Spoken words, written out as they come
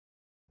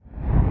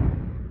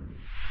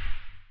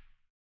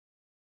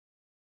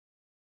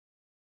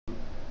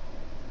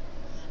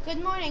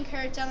Good morning,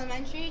 Wkrz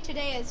Elementary.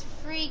 Today is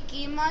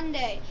Freaky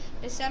Monday,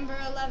 December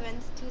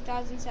 11th,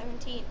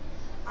 2017.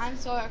 I'm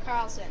Sawyer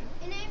Carlson.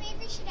 And I'm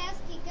Avery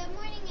Shadowski. Good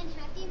morning and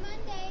happy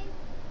Monday.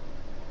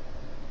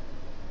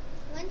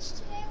 Lunch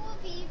today will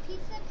be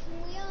pizza,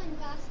 pinwheel, and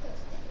Bosco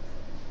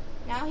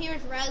sticks. Now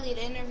here's Riley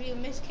to interview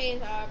Miss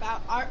Kazar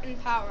about Art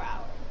and Power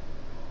Hour.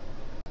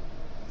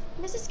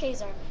 Mrs.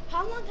 Kazar,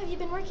 how long have you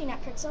been working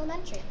at Wkrz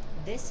Elementary?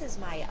 This is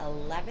my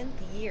 11th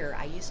year.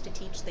 I used to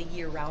teach the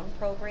year-round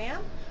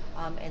program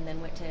and then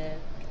went to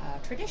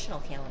traditional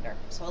calendar,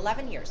 so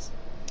 11 years.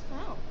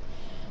 Wow.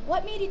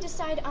 What made you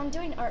decide on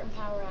doing Art and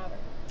Power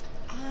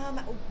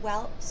Hour?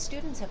 Well,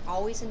 students have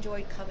always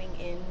enjoyed coming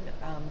in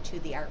to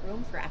the art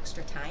room for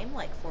extra time,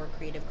 like for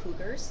Creative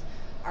Wkrz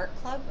Art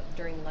Club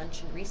during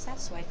lunch and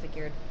recess, so I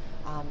figured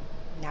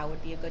now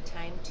would be a good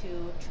time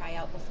to try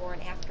out before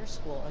and after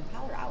school and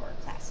Power Hour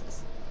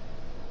classes.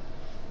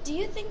 Do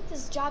you think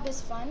this job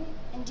is fun,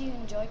 and do you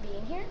enjoy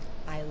being here?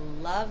 I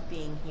love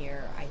being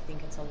here. I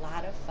think it's a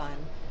lot of fun,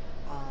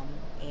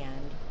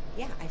 and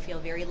yeah, I feel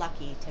very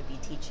lucky to be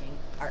teaching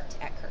art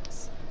at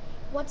Wkrz.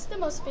 What's the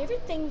most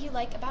favorite thing you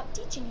like about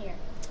teaching here?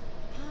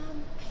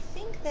 I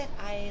think that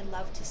I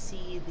love to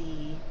see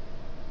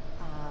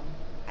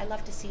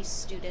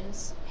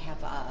students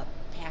have a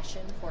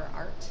passion for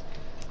art,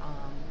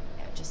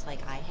 just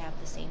like I have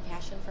the same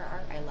passion for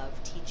art. I love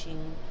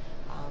teaching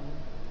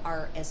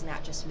art as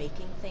not just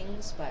making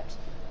things, but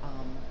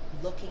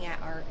looking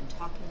at art and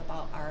talking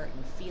about art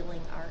and feeling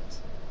art.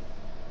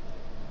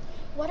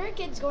 What are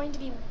kids going to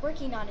be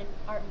working on in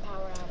Art and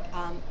Power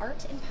Hour?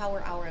 Art and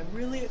Power Hour, I'm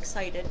really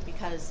excited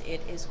because it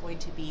is going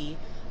to be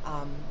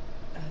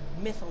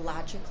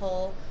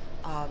mythological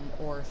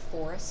or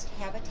forest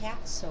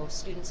habitats, so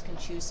students can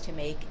choose to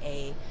make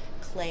a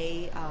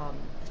clay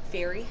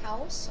fairy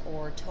house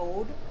or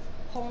toad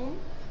home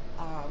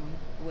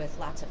with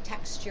lots of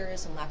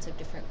textures and lots of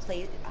different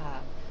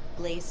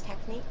glaze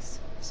techniques,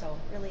 so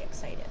really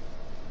excited.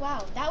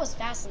 Wow, that was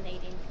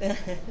fascinating.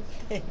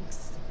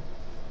 Thanks.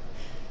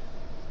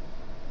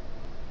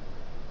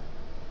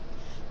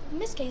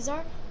 Miss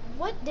Kazar,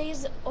 what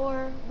days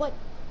or what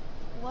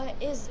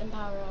is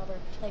Empower Hour?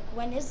 Like,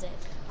 when is it?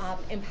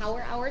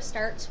 Empower Hour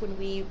starts when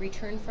we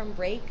return from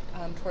break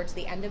towards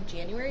the end of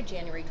January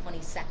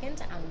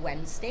 22nd on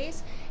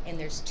Wednesdays, and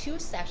there's 2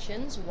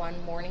 sessions,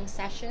 one morning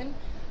session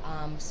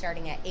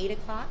starting at 8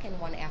 o'clock and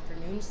one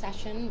afternoon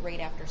session right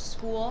after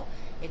school.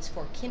 It's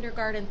for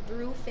kindergarten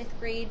through 5th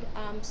grade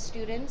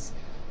students.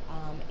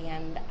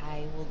 And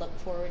I will look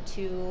forward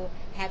to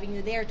having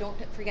you there. Don't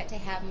forget to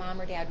have mom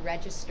or dad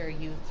register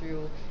you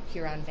through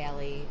Huron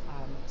Valley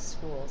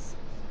schools.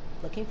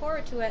 Looking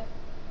forward to it.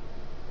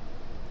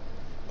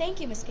 Thank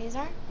you, Miss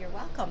Kazar. You're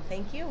welcome.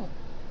 Thank you.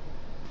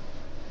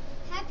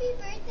 Happy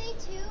birthday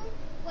to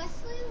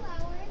Wesley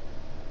Lauer,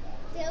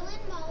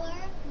 Dylan Muller,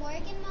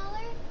 Morgan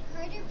Muller,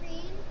 Carter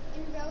Breen,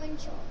 and Rowan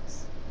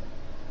Schultz.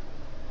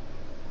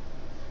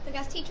 The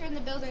guest teacher in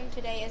the building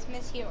today is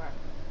Miss Hewer.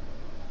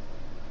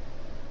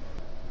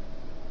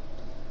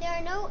 There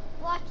are no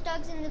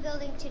watchdogs in the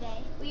building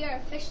today. We are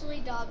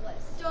officially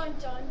dogless. Dun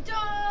dun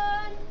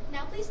dun!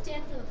 Now please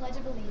stand for the Pledge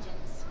of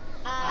Allegiance.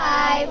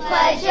 I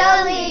pledge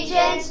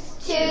allegiance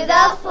to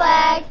the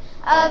flag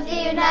of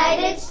the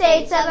United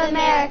States of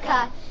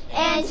America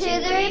and to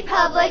the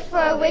republic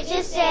for which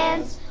it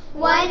stands,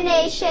 one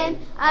nation,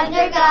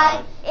 under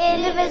God,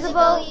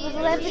 indivisible, with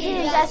liberty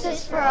and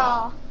justice for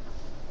all.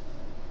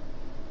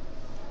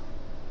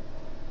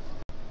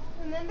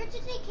 Remember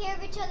to take care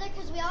of each other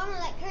because we all know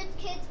that Wkrz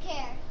kids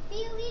care.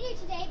 Be a leader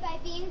today by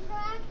being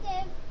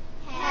proactive.